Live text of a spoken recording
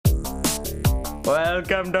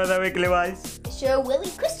Welcome to the Weekly Wise. Show Willie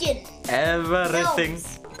Christian. Everything.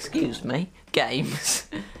 Films. Excuse me. Games.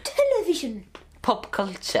 Television. Pop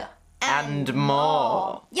culture. And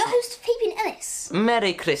more. Your host, Fabian Ellis.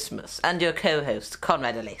 Merry Christmas. And your co-host,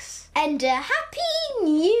 Conrad Ellis. And Happy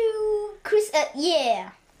New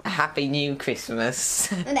Year. A happy new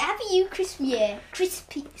Christmas. And a Happy New Christmas year.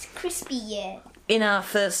 Crispy year. In our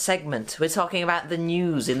first segment, we're talking about the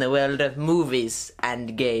news in the world of movies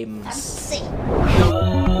and games. I'm sick.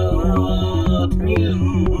 World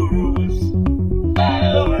news.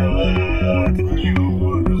 World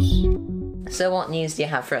news. So what news do you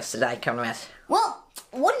have for us today, Conrad? Well,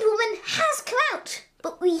 Wonder Woman has come out,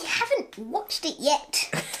 but we haven't watched it yet.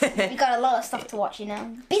 We've got a lot of stuff to watch, you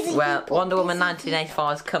know. Busy Well, people, Wonder Woman busy 1984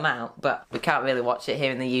 has come out, but we can't really watch it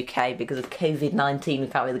here in the UK because of COVID-19. We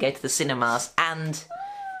can't really go to the cinemas, and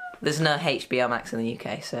there's no HBO Max in the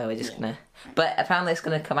UK, so we're just gonna... But apparently it's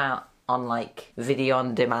gonna come out on, like, video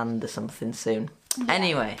on demand or something soon. Yeah.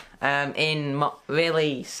 Anyway, in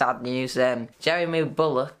really sad news, Jeremy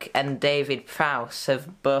Bulloch and David Prowse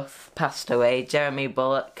have both passed away. Jeremy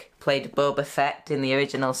Bulloch played Boba Fett in the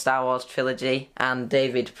original Star Wars trilogy, and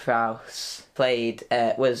David Prowse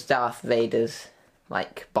was Darth Vader's,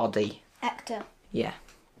 like, body. actor. Yeah.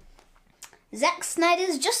 Zack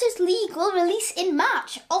Snyder's Justice League will release in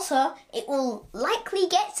March. Also, it will likely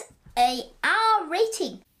get a R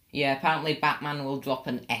rating. Yeah, apparently Batman will drop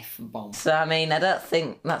an F-bomb. So, I mean, I don't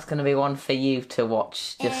think that's going to be one for you to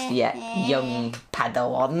watch just yet, young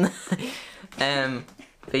Padawan.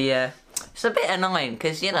 But yeah, it's a bit annoying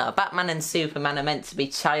because, you know, Batman and Superman are meant to be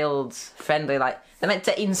child-friendly, like, they're meant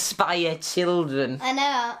to inspire children. I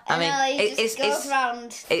know, he just goes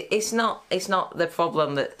around. It's not the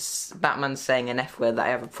problem that Batman's saying an F word that I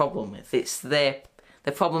have a problem with. It's the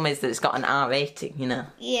problem is that it's got an R rating, you know?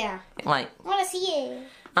 Yeah. Like, I want to see it.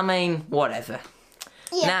 I mean, whatever.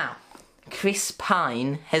 Yeah. Now, Chris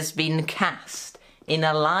Pine has been cast in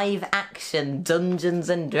a live-action Dungeons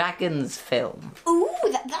and Dragons film. Ooh,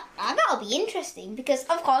 that'll be interesting because,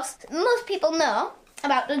 of course, most people know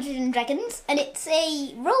about Dungeons and Dragons, and it's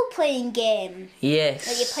a role-playing game. Yes.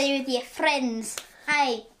 Where you play with your friends.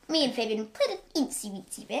 Me and Fabian played an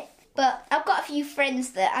incy-weensy bit, but I've got a few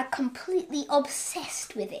friends that are completely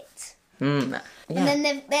obsessed with it. Yeah. And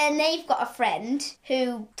then they've got a friend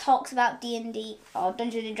who talks about D&D or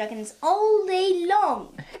Dungeons and Dragons all day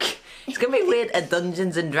long. It's going to be weird, a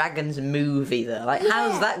Dungeons and Dragons movie, though. Like,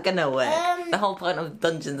 how's that going to work? The whole point of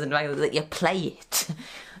Dungeons and Dragons is that you play it.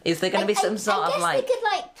 Is there going to be some sort of, like... I guess they could,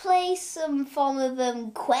 like, play some form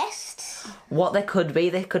of quest. What there could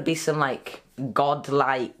be some, like,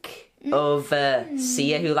 godlike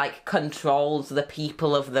overseer who, like, controls the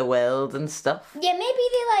people of the world and stuff. Yeah, maybe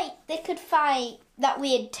they could fight that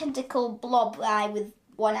weird tentacle blob guy with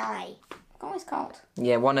one eye. What was it called?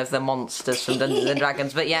 Yeah, one of the monsters from Dungeons and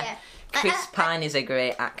Dragons. But yeah, Chris Pine is a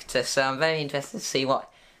great actor, so I'm very interested to see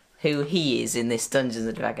who he is in this Dungeons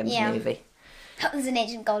and Dragons movie. There's an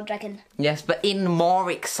agent called Dragon. Yes, but in more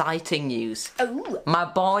exciting news, my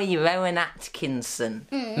boy Rowan Atkinson,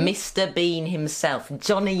 Mr. Bean himself,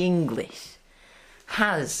 Johnny English,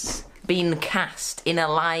 has been cast in a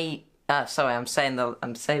live... I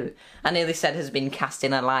nearly said has been cast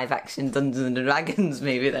in a live-action Dungeons and Dragons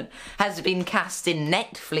movie then. Has been cast in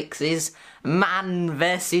Netflix's Man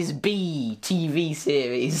vs. Bee TV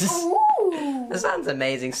series. Ooh. That sounds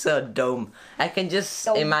amazing, so dumb. I can just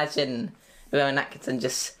imagine Rowan Atkinson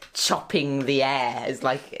just chopping the air as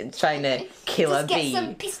like trying to kill a bee. Just get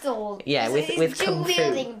some pistols. Yeah, with kung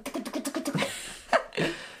fu.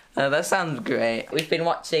 That sounds great. We've been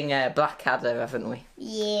watching Blackadder, haven't we?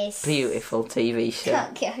 Yes. Beautiful TV show.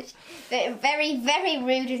 Oh gosh, very, very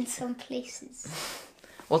rude in some places.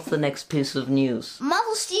 What's the next piece of news?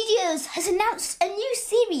 Marvel Studios has announced a new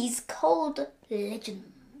series called Legends.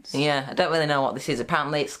 Yeah, I don't really know what this is.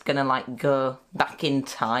 Apparently it's gonna like go back in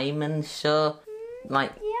time and show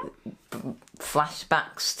like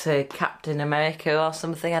flashbacks to Captain America or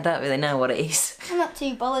something. I don't really know what it is. I'm not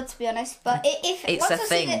too bothered, to be honest, but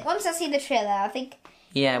once I see the trailer, I think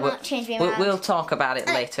I might change my mind. We'll talk about it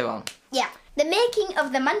later on. Yeah. The making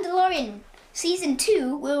of The Mandalorian Season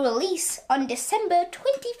 2 will release on December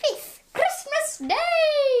 25th, Christmas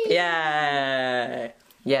Day! Yeah!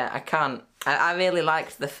 Yeah, I really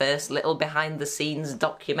liked the first little behind-the-scenes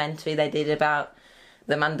documentary they did about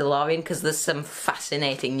The Mandalorian, because there's some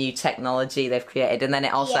fascinating new technology they've created, and then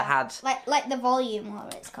it also had... Like the volume,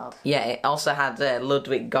 whatever it's called. Yeah, it also had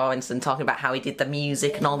Ludwig Göransson talking about how he did the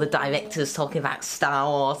music and all the directors talking about Star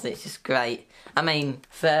Wars. It's just great. I mean,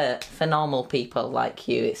 for normal people like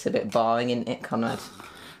you, it's a bit boring, isn't it, Conrad?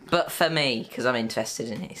 But for me, because I'm interested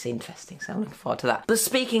in it, it's interesting, so I'm looking forward to that. But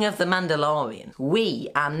speaking of The Mandalorian, we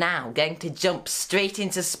are now going to jump straight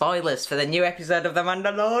into spoilers for the new episode of The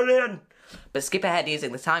Mandalorian. But skip ahead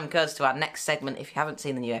using the time codes to our next segment if you haven't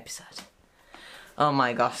seen the new episode. Oh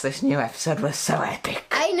my gosh, this new episode was so epic.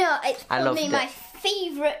 I know, it's I probably loved my it.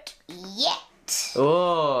 favourite yet.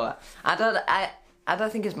 Oh, I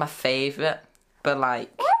don't think it's my favourite, but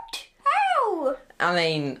like... What? How? I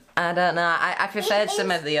mean, I don't know. I preferred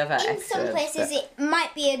some of the other episodes. In some places but... it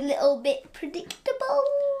might be a little bit predictable.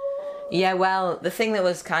 Yeah, well, the thing that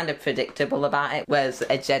was kind of predictable about it was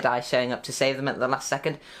a Jedi showing up to save them at the last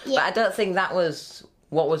second. Yeah. But I don't think that was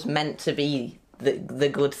what was meant to be the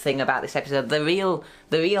good thing about this episode. The real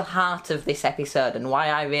heart of this episode, and why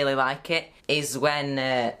I really like it, is when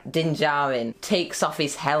Din Djarin takes off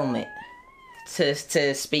his helmet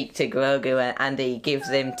to speak to Grogu, and he gives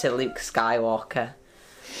him to Luke Skywalker.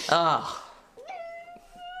 Oh,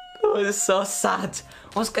 it was so sad.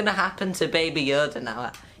 What's going to happen to Baby Yoda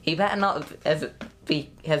now? He better not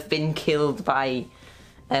have been killed by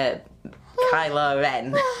Kylo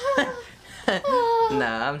Ren.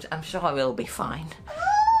 No, I'm sure I will be fine.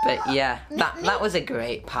 But yeah, that was a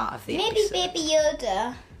great part of the episode. Maybe Baby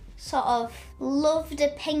Yoda sort of loved a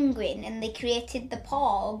penguin and they created the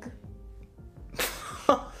Porg.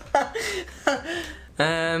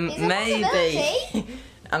 Maybe.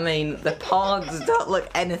 I mean, the Porgs don't look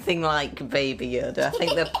anything like Baby Yoda. I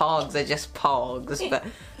think the Porgs are just Porgs, but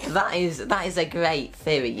that is a great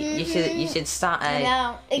theory. You should start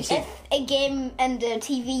a game and a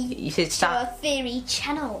TV you should start a theory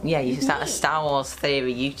channel. Yeah, you should start a Star Wars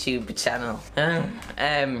theory YouTube channel.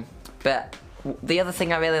 But the other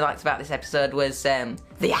thing I really liked about this episode was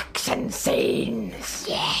the action scenes.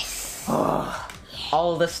 Yes. Oh.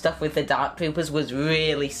 All the stuff with the Dark Troopers was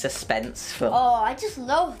really suspenseful. Oh, I just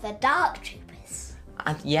love the Dark Troopers.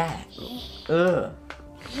 Yeah. Ugh.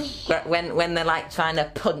 But when they're like trying to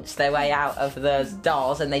punch their way out of those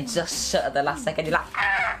doors and they just shut at the last second, you're like,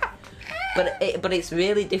 ah! But it's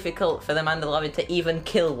really difficult for the Mandalorian to even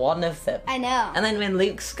kill one of them. I know. And then when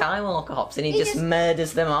Luke Skywalker hops in, he just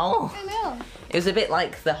murders them all. I know. It was a bit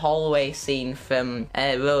like the hallway scene from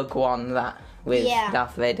Rogue One, that with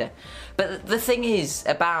Darth Vader. But the thing is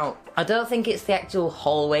I don't think it's the actual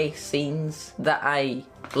hallway scenes that I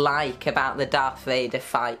like about the Darth Vader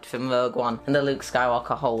fight from Rogue One and the Luke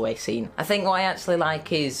Skywalker hallway scene. I think what I actually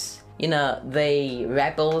like is, you know, the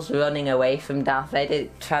rebels running away from Darth Vader,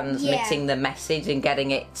 transmitting the message and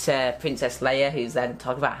getting it to Princess Leia, who's then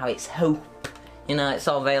talking about how it's hope. You know, it's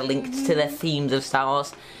all very linked to the themes of Star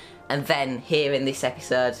Wars. And then here in this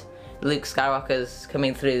episode, Luke Skywalker's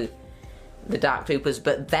coming through the Dark Troopers,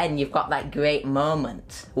 but then you've got that great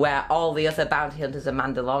moment where all the other bounty hunters and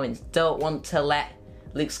Mandalorians don't want to let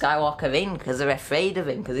Luke Skywalker in because they're afraid of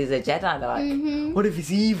him because he's a Jedi. They're like, what if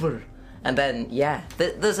he's evil? And then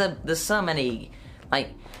there's so many like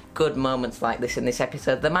good moments like this in this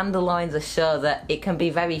episode. The Mandalorian's a show that it can be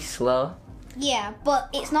very slow. Yeah, but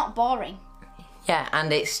it's not boring. Yeah,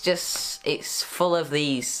 and it's full of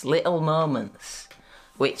these little moments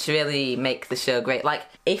which really make the show great. Like,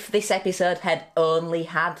 if this episode had only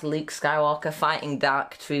had Luke Skywalker fighting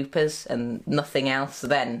Dark Troopers and nothing else,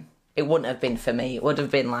 then it wouldn't have been for me. It would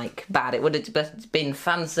have been, like, bad. It would have been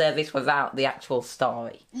fan service without the actual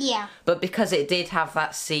story. Yeah. But because it did have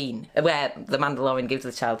that scene where the Mandalorian gives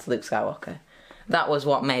the child to Luke Skywalker, that was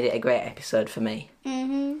what made it a great episode for me.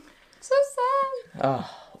 So sad.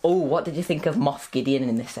 Oh, what did you think of Moff Gideon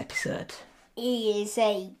in this episode? He's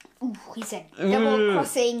a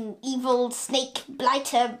double-crossing, evil snake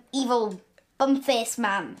blighter, evil bum-faced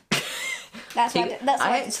man. That's what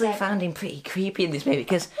I actually found him pretty creepy in this movie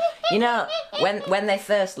because, you know, when they're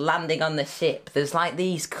first landing on the ship, there's like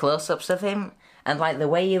these close-ups of him, and like the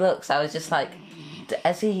way he looks, I was just like,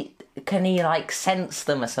 can he like sense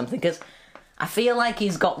them or something? Because I feel like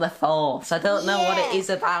he's got the Force. I don't know what it is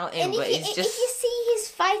about him, but he's just. If you see his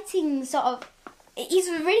fighting sort of. He's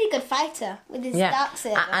a really good fighter with his dark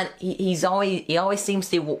saber. And he always seems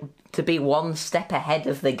to be one step ahead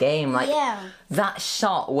of the game. Like that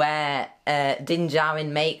shot where Din Djarin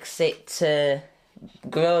makes it to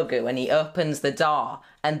Grogu and he opens the door,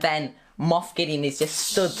 and then Moff Gideon is just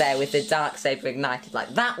stood there with the dark saber ignited.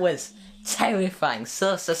 Like, that was terrifying,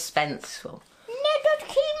 so suspenseful. No, don't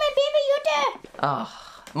kill my baby Yoda.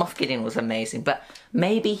 Oh, Moff Gideon was amazing, but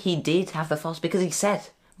maybe he did have the Force because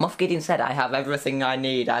Moff Gideon said, I have everything I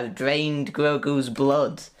need. I've drained Grogu's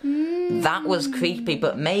blood. That was creepy,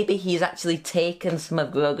 but maybe he's actually taken some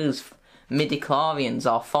of Grogu's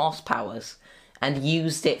midichlorians or Force powers and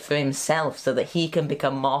used it for himself so that he can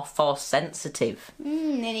become more Force sensitive.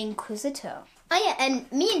 An Inquisitor. Oh yeah, and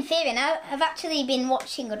me and Fabian have actually been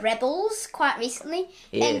watching Rebels quite recently,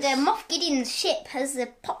 Yes. and Moff Gideon's ship has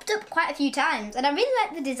popped up quite a few times, and I really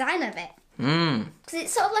like the design of it. Because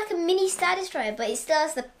it's sort of like a mini Star Destroyer, but it still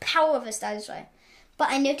has the power of a Star Destroyer. But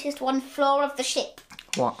I noticed one flaw of the ship.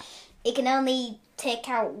 What? It can only take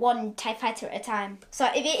out one TIE fighter at a time. So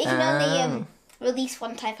it can only release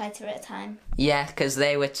one TIE fighter at a time. Yeah, because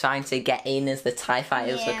they were trying to get in as the TIE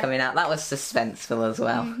fighters were coming out. That was suspenseful as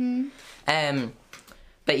well.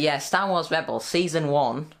 But yeah, Star Wars Rebels Season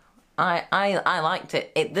 1, I liked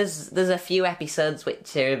it. There's a few episodes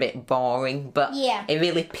which are a bit boring, but it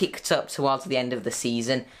really picked up towards the end of the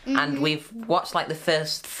season. And we've watched like the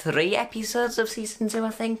first 3 episodes of Season 2, I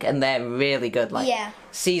think, and they're really good. Like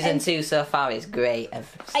Season 2 so far is great of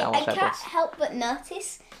Star Wars I can't help but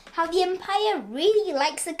notice how the Empire really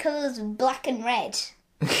likes the colours black and red.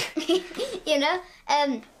 You know?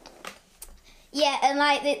 Yeah, and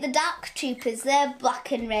like the Dark Troopers, they're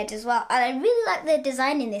black and red as well. And I really like their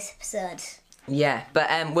design in this episode. Yeah,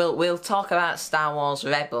 but we'll talk about Star Wars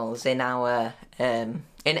Rebels in our in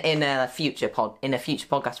a future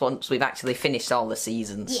podcast once we've actually finished all the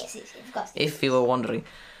seasons. Yes, of course. If you were wondering.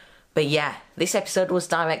 But yeah, this episode was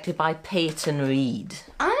directed by Peyton Reed.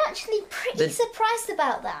 I'm actually pretty surprised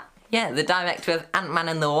about that. Yeah, the director of Ant-Man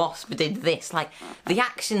and the Wasp did this. Like, the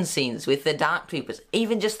action scenes with the Dark Troopers,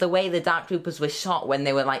 even just the way the Dark Troopers were shot when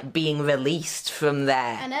they were, like, being released from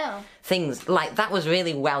their things. Like, that was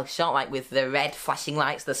really well shot, like, with the red flashing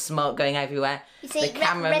lights, the smoke going everywhere. You see, the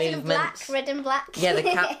camera movements. Red and black. Yeah,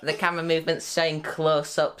 the camera movements showing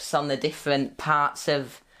close-ups on the different parts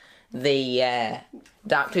of the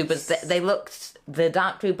Dark Troopers. The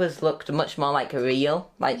Dark Troopers looked much more like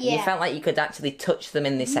real. Like, you felt like you could actually touch them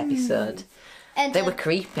in this episode. And they were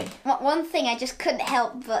creepy. One thing I just couldn't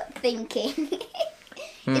help but thinking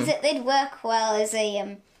is that they'd work well as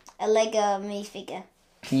a Lego minifigure.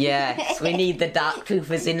 Yes, we need the Dark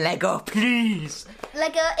Troopers in Lego, please.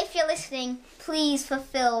 Lego, if you're listening, please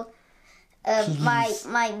fulfill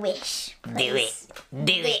my wish. Please.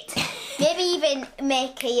 Do it. Maybe even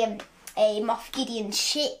make a Moff Gideon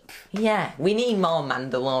ship. Yeah, we need more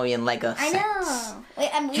Mandalorian Lego sets.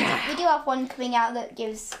 I know. We do have one coming out that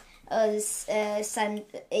gives us some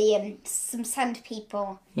sand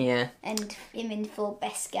people. Yeah. And him in full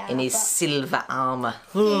Beskar. In his silver armour.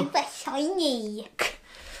 Silver shiny.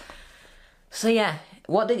 So yeah,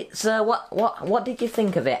 what did you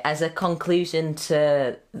think of it as a conclusion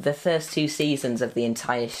to the first 2 seasons of the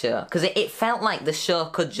entire show? Because it felt like the show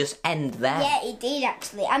could just end there. Yeah, it did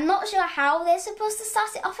actually. I'm not sure how they're supposed to start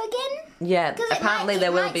it off again. Yeah, apparently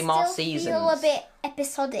there will be more seasons. Feel a bit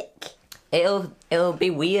episodic. It'll be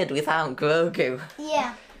weird without Grogu.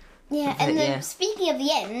 Yeah, and then speaking of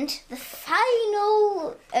the end, the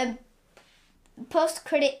final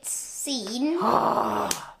post-credits scene.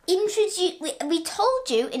 We told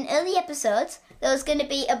you in early episodes there was going to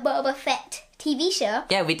be a Boba Fett TV show.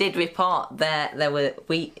 Yeah, we did report that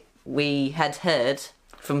we had heard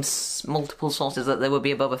from multiple sources that there would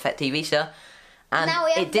be a Boba Fett TV show, and now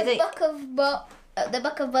we have the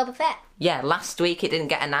Book of Boba Fett. Yeah, last week it didn't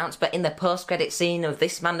get announced, but in the post-credit scene of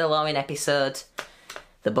this Mandalorian episode,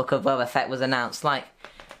 the Book of Boba Fett was announced. Like,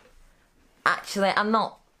 actually, I'm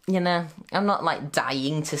not like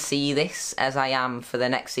dying to see this as I am for the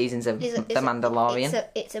next seasons of The Mandalorian.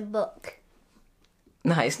 It's a book.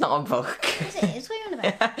 No, it's not a book. Is it? It's what you're on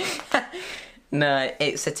about. No,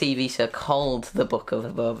 it's a TV show called The Book of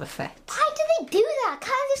Boba Fett. Why do they do that?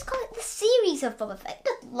 Can't I just call it the series of Boba Fett?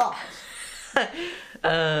 Good lord.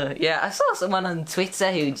 Yeah, I saw someone on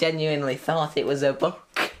Twitter who genuinely thought it was a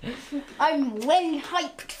book. I'm well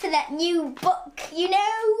hyped for that new book, you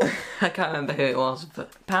know? I can't remember who it was, but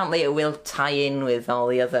apparently it will tie in with all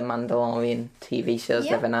the other Mandalorian TV shows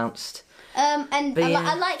they've announced.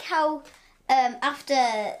 I like how after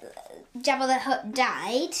Jabba the Hutt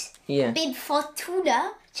died, Bib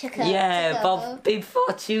Fortuna took over. Bib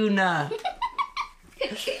Fortuna.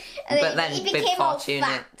 But then Bib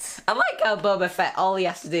Fortuna. I like how Boba Fett, all he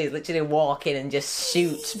has to do is literally walk in and just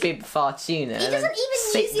shoot Bib Fortuna. He doesn't even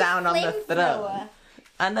sit down on the throne.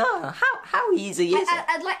 I know. How easy is it?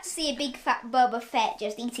 I'd like to see a big fat Boba Fett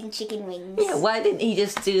just eating chicken wings. Yeah, why didn't he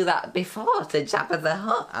just do that before to Jabba the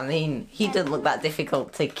Hutt? I mean, he doesn't look that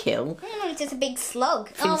difficult to kill. He's just a big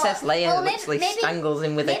slug. Princess Leia literally strangles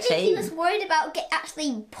him with a chain. Maybe he was worried about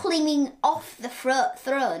actually pulling him off the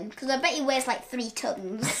throne, because I bet he weighs like 3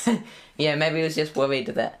 tons. Yeah, maybe he was just worried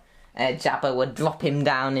that Jabba would drop him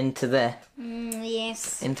down into the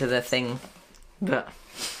into the thing, but.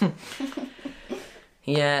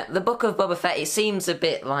 Yeah, the Book of Boba Fett, it seems a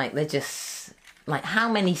bit like they're just... Like, how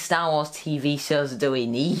many Star Wars TV shows do we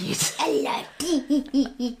need? A lot.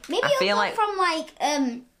 Maybe feel like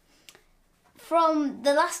from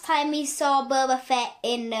the last time we saw Boba Fett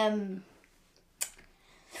in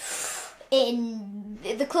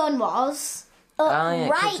the Clone Wars.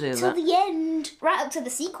 Right to the end, right up to the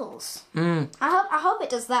sequels. I hope it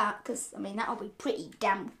does that, because I mean that'll be pretty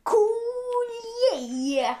damn cool.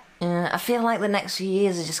 Yeah. I feel like the next few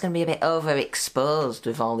years are just going to be a bit overexposed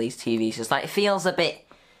with all these TV shows. Like it feels a bit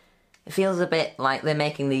like they're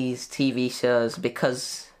making these TV shows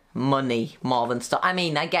because money more than stuff. I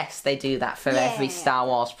mean, I guess they do that for every Star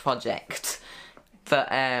Wars project,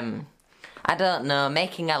 but I don't know.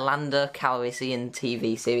 Making a Lando Calrissian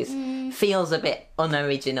TV series feels a bit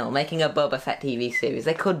unoriginal. Making a Boba Fett TV series,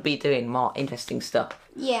 they could be doing more interesting stuff.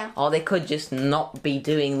 Yeah. Or they could just not be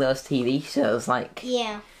doing those TV shows. Like.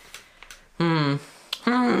 Yeah. Oh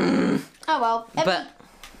well.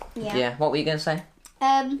 Yeah. What were you gonna say?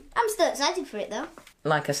 I'm still excited for it though.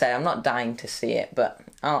 Like I say, I'm not dying to see it, but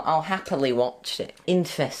I'll happily watch it.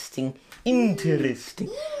 Interesting.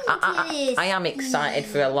 I am excited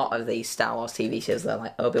for a lot of these Star Wars TV shows though,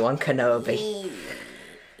 like Obi-Wan Kenobi.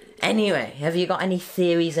 Anyway, have you got any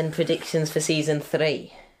theories and predictions for Season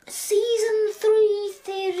 3? Season 3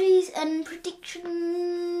 theories and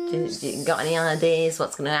predictions. You got any ideas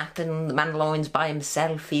what's going to happen? The Mandalorian's by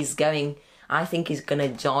himself. I think he's going to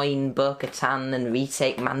join Bo-Katan and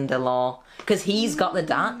retake Mandalore. Because he's got the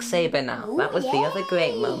Darksaber now. That was the other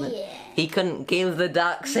great moment. He couldn't give the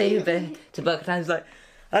Darksaber to Bo-Katan. He's like,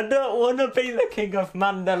 I don't want to be the king of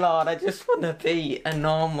Mandalore. I just want to be a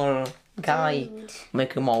normal guy.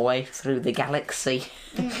 Making my way through the galaxy.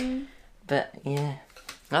 But, yeah.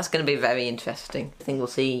 That's going to be very interesting. I think we'll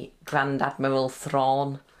see Grand Admiral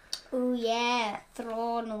Thrawn. Oh yeah,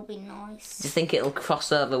 Thrawn will be nice. Do you think it'll cross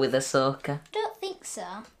over with Ahsoka? Don't think so.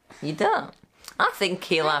 You don't? I think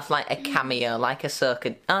he'll have like a cameo, like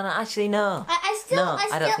Ahsoka. Oh no, actually no. I still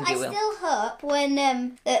hope when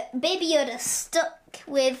Baby Yoda stuck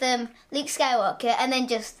with Luke Skywalker and then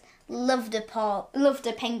just loved a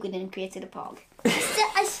penguin and created a pog.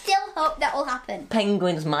 I still hope that will happen.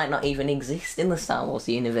 Penguins might not even exist in the Star Wars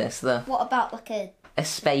universe though. What about like a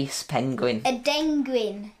space penguin? A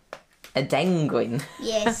denguin. A denguin?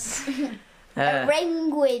 Yes. A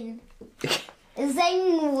renguin. A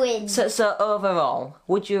zenguin. So overall,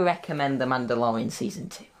 would you recommend The Mandalorian Season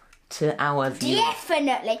 2 to our viewers?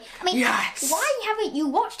 Definitely. I mean, yes! Why haven't you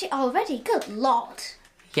watched it already? Good Lord.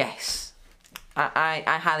 Yes.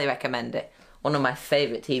 I highly recommend it. One of my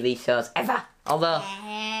favourite TV shows ever. Although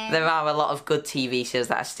there are a lot of good TV shows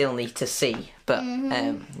that I still need to see. But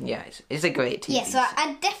yeah, it's a great TV so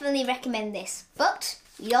I definitely recommend this. But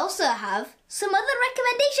we also have some other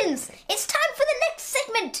recommendations. It's time for the next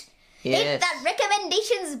segment. Yes. Hit that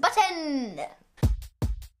recommendations button.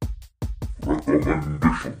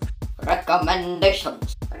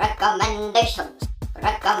 Recommendations. I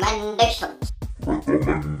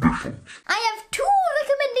have 2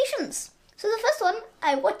 recommendations. So the first one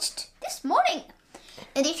I watched this morning,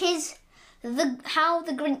 and it is How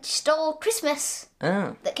the Grinch Stole Christmas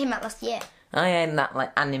that came out last year. I am that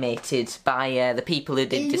like animated by the people who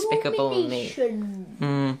did Despicable Me.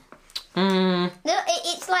 No,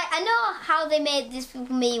 it's like, I know how they made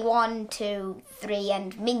Despicable Me 1, 2, 3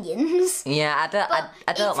 and Minions. Yeah, I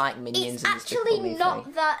don't like Minions. It's actually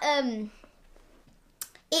not that.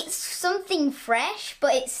 It's something fresh,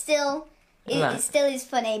 but it still is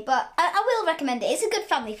funny. But I will recommend it. It's a good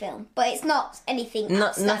family film, but it's not anything.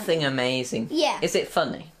 Nothing amazing. Yeah. Is it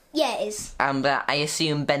funny? Yeah, it is. And I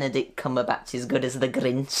assume Benedict Cumberbatch is good as the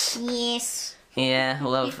Grinch. Yes. Yeah,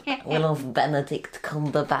 we love Benedict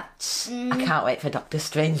Cumberbatch. I can't wait for Doctor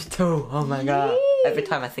Strange 2. Oh my god. Every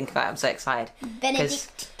time I think about it, I'm so excited.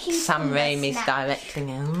 Benedict Sam Raimi's directing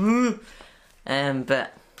it.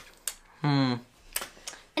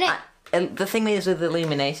 The thing is with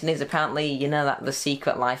Illumination is apparently, that The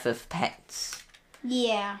Secret Life of Pets.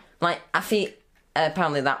 Yeah. Like, I feel...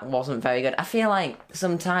 apparently that wasn't very good. I feel like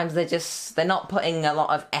sometimes they're not putting a lot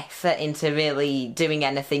of effort into really doing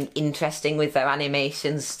anything interesting with their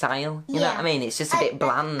animation style. You know what I mean? It's just a bit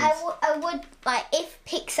bland. I would, like, if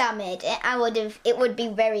Pixar made it, it would be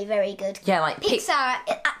very, very good. Yeah, like... Pixar,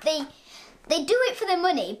 they do it for the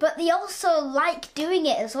money, but they also like doing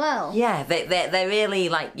it as well. Yeah, they're really,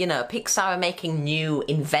 like, Pixar are making new,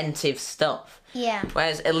 inventive stuff. Yeah.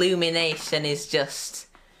 Whereas Illumination is just...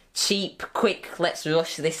 cheap, quick, let's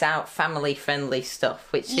rush this out, family-friendly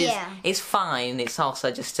stuff, which is fine. It's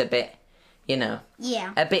also just a bit, a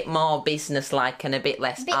bit more business-like and a bit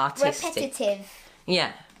less artistic. Repetitive.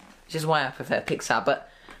 Yeah, which is why I prefer Pixar. But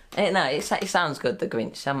no, it sounds good, The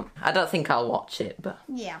Grinch. I don't think I'll watch it, but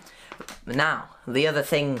yeah. Now, the other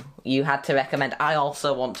thing you had to recommend, I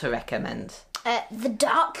also want to recommend. The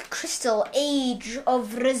Dark Crystal: Age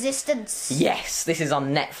of Resistance. Yes, this is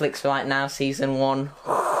on Netflix right now, season 1.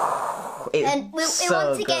 And we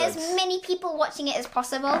want to get as many people watching it as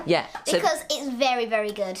possible. Yeah. Because it's very,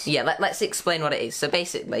 very good. Yeah, let's explain what it is. So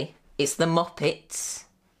basically, it's the Muppets.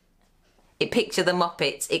 Picture the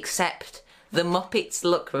Muppets, except the Muppets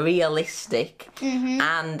look realistic,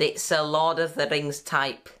 and it's a Lord of the Rings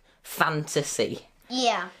type fantasy.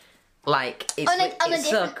 Yeah. Like, it's on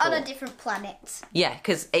a different planet. Yeah,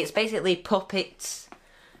 because it's basically puppets,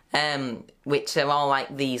 which are all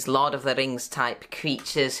like these Lord of the Rings type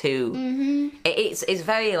creatures who... It's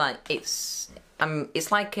very like... It's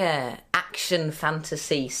like a action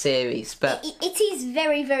fantasy series, but... It is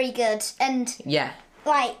very, very good, and... Yeah.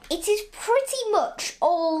 Like, it is pretty much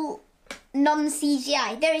all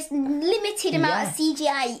non-CGI. There is limited amount of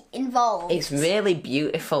CGI involved. It's really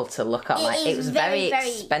beautiful to look at. It was very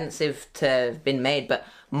expensive to have been made, but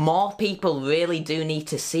more people really do need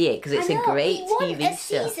to see it because it's a great TV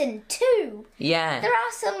show. Season 2. Yeah. There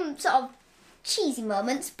are some sort of cheesy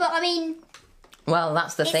moments, but I mean... Well,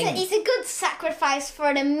 that's the thing. It's a good sacrifice for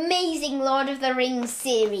an amazing Lord of the Rings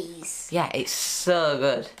series. Yeah, it's so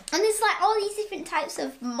good. And there's like all these different types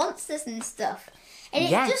of monsters and stuff. And it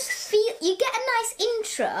just you get a nice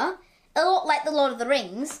intro, a lot like the Lord of the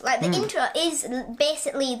Rings. Like the intro is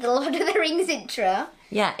basically the Lord of the Rings intro.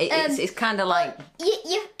 Yeah, it's kind of like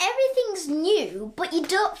everything's new, but you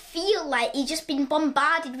don't feel like you've just been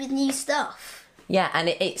bombarded with new stuff. Yeah, and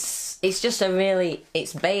it's just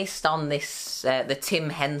it's based on this the Tim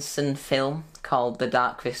Henson film called The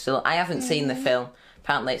Dark Crystal. I haven't seen the film.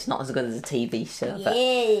 Apparently it's not as good as a TV show. But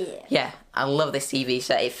yeah, I love this TV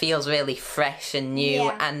show. It feels really fresh and new,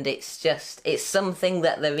 and it's something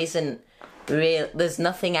that there's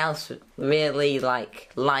nothing else really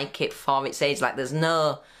like it for its age. Like there's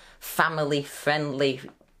no family friendly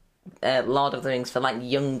Lord of the Rings for like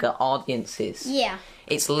younger audiences. Yeah.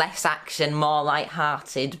 It's less action, more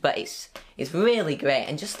light-hearted, but it's really great,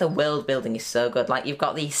 and just the world building is so good. Like you've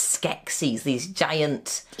got these Skeksis, these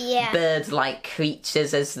giant bird-like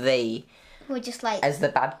creatures as the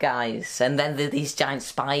bad guys, and then there are these giant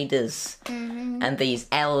spiders, and these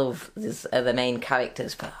elves are the main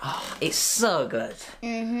characters. But it's so good.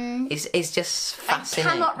 It's just fascinating.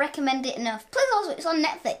 I cannot recommend it enough. Plus, also it's on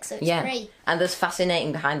Netflix, so it's free. And there's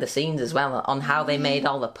fascinating behind the scenes as well on how they made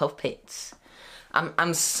all the puppets.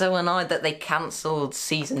 I'm so annoyed that they cancelled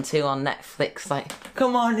season 2 on Netflix. Like,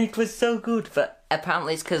 come on, it was so good. But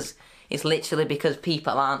apparently it's literally because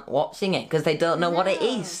people aren't watching it because they don't know what it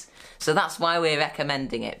is. So that's why we're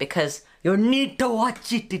recommending it, because you need to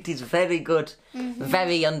watch it. It is very good,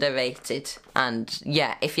 very underrated. And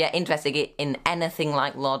yeah, if you're interested in anything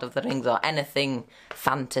like Lord of the Rings or anything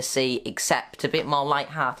fantasy except a bit more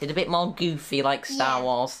light-hearted, a bit more goofy like Star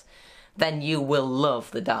Wars, then you will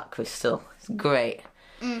love The Dark Crystal. It's great.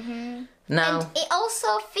 Now, and it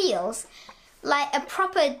also feels like a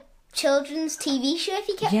proper children's TV show, if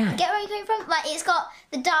you get where I'm coming from. Like, it's got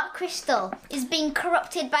the Dark Crystal is being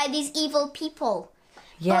corrupted by these evil people.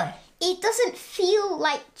 Yeah. But it doesn't feel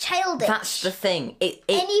like childish. That's the thing.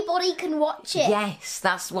 Anybody can watch it. Yes,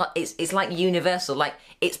 that's what it's like universal. Like,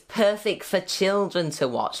 it's perfect for children to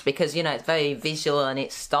watch because, it's very visual and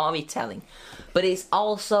it's storytelling. But it's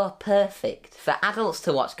also perfect for adults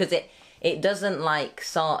to watch because it doesn't like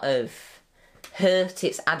sort of hurt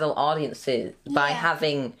its adult audiences by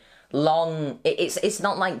having long... It's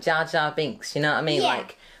not like Jar Jar Binks, you know what I mean?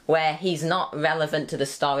 Like, where he's not relevant to the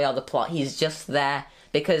story or the plot, he's just there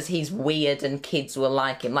because he's weird and kids will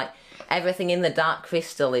like him. Like, everything in The Dark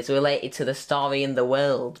Crystal is related to the story and the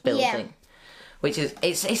world building. Which is...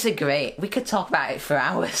 It's a great... We could talk about it for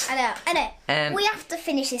hours. I know. We have to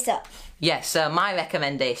finish this up. Yeah, so my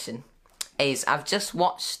recommendation is I've just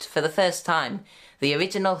watched for the first time the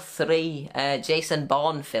original 3 Jason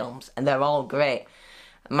Bourne films, and they're all great.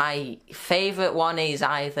 My favourite one is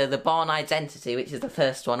either The Bourne Identity, which is the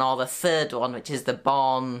first one, or the third one, which is The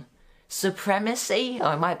Bourne Supremacy,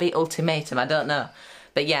 or it might be Ultimatum, I don't know.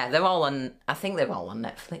 But yeah, I think they're all on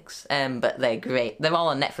Netflix, but they're great. They're all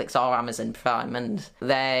on Netflix or Amazon Prime, and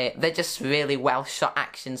they're just really well shot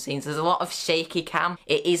action scenes. There's a lot of shaky cam.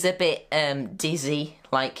 It is a bit dizzy,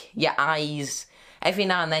 like your eyes... Every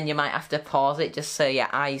now and then you might have to pause it just so your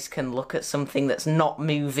eyes can look at something that's not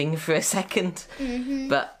moving for a second.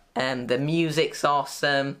 But the music's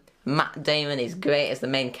awesome. Matt Damon is great as the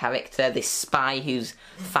main character, this spy who's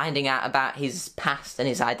finding out about his past and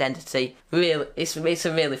his identity. It's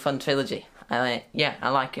a really fun trilogy. I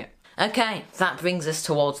like it. Okay, that brings us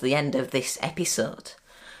towards the end of this episode.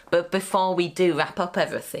 But before we do wrap up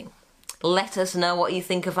everything, let us know what you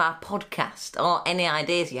think of our podcast or any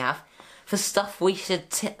ideas you have for stuff we should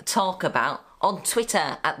talk about on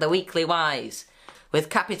Twitter at The Weekly Wise, with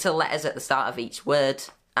capital letters at the start of each word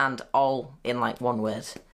and all in like one word.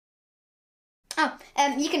 Oh,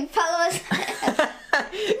 you can follow us.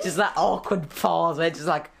 Just that awkward pause where just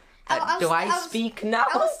like, do I speak now?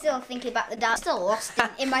 I was still thinking about the dance, still lost in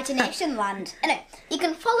imagination land. Anyway, you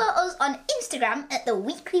can follow us on Instagram at The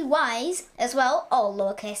Weekly Wise as well, all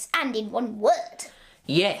lowercase and in one word.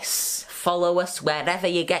 Yes, follow us wherever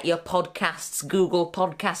you get your podcasts, Google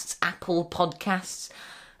Podcasts, Apple Podcasts,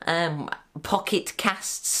 Pocket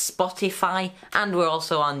Casts, Spotify, and we're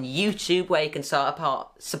also on YouTube where you can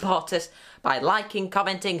support us by liking,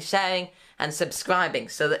 commenting, sharing and subscribing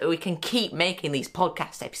so that we can keep making these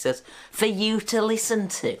podcast episodes for you to listen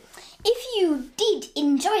to. If you did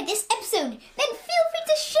enjoy this episode, then feel free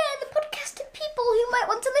to share the podcast to people who might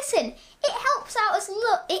want to listen. It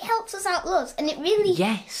helps us out loads, and it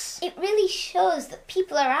really shows that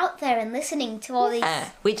people are out there and listening to all these.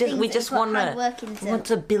 We just want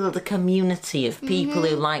to build a community of people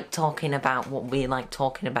who like talking about what we like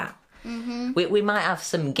talking about. Mm-hmm. We might have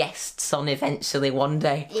some guests on eventually one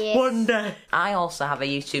day. Yes. One day. I also have a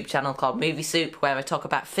YouTube channel called Movie Soup where I talk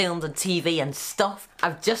about films and TV and stuff.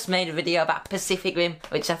 I've just made a video about Pacific Rim,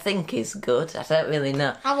 which I think is good. I don't really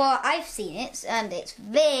know. Oh, well, I've seen it and it's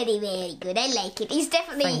very, very good. I like it. He's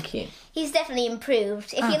definitely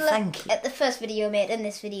improved. If you look at the first video you made and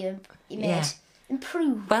this video you made,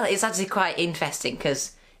 improved. Well, it's actually quite interesting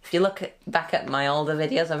because if you look back at my older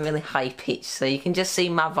videos, I'm really high-pitched, so you can just see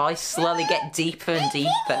my voice slowly get deeper and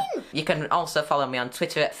deeper. You can also follow me on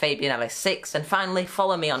Twitter at FabianEllis6, and finally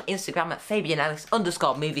follow me on Instagram at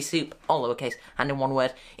FabianEllis_MovieSoup, all lowercase and in one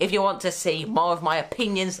word, if you want to see more of my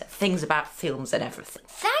opinions, things about films and everything.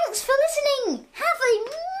 Thanks for listening! Have a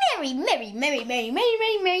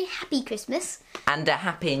merry happy Christmas. And a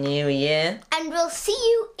happy New Year. And we'll see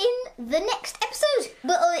you in the next episode.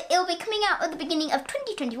 It'll be coming out at the beginning of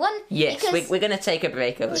 2021. Yes, we're going to take a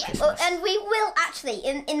break over Christmas. And we will actually,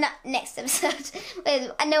 in that next episode,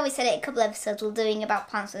 I know we said it a couple episodes, we're doing about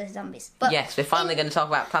Plants vs Zombies. But yes, we're finally going to talk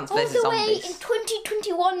about Plants vs Zombies. All the way in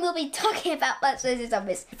 2021 we'll be talking about Plants vs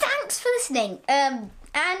Zombies. Thanks for listening.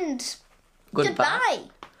 And goodbye.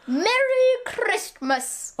 Merry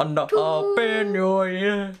Christmas. And a Happy New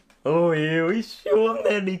Year. Oh, we wish you a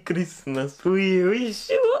Merry Christmas. We wish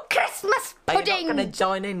you a Christmas pudding. Are you not going to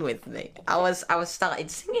join in with me? I was started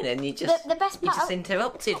singing and you just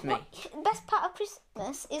interrupted me. The best part of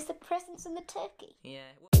Christmas is the presents and the turkey. Yeah.